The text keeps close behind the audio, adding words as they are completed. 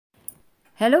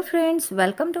Hello friends,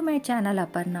 welcome to my channel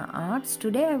Aparna Arts.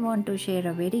 Today I want to share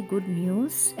a very good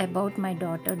news about my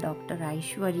daughter Dr.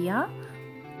 Aishwarya.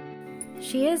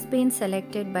 She has been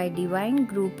selected by Divine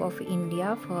Group of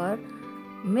India for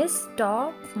Miss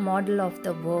Top Model of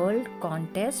the World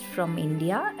contest from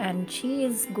India, and she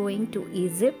is going to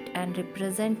Egypt and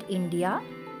represent India.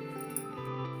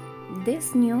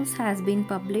 This news has been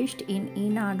published in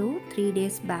Enadu 3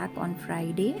 days back on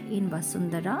Friday in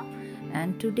Vasundhara,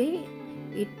 and today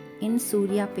in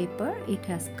Surya paper it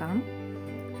has come,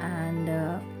 and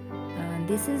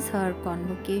this is her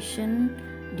convocation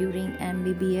during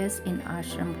MBBS in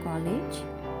Ashram College.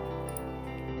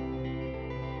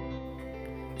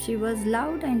 She was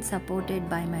loved and supported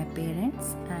by my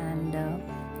parents, and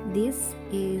this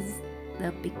is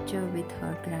the picture with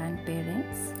her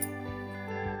grandparents.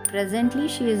 Presently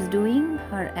she is doing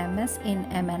her MS in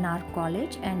MNR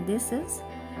College, and this is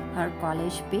her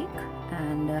college pic,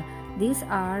 and these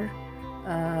are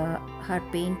her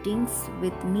paintings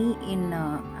with me in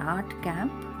art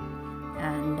camp,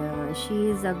 and she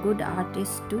is a good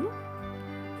artist too.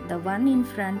 The one in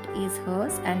front is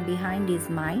hers and behind is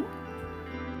mine.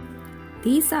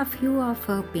 These are few of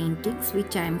her paintings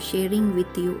which I am sharing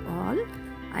with you all.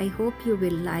 I hope you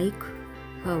will like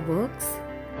her works.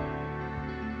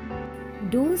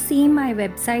 Do see my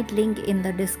website link in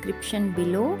the description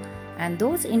below, and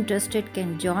those interested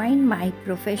can join my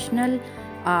professional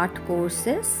art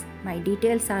courses. My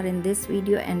details are in this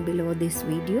video and below this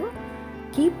video.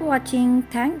 Keep watching.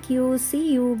 Thank you.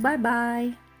 See you. Bye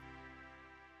bye.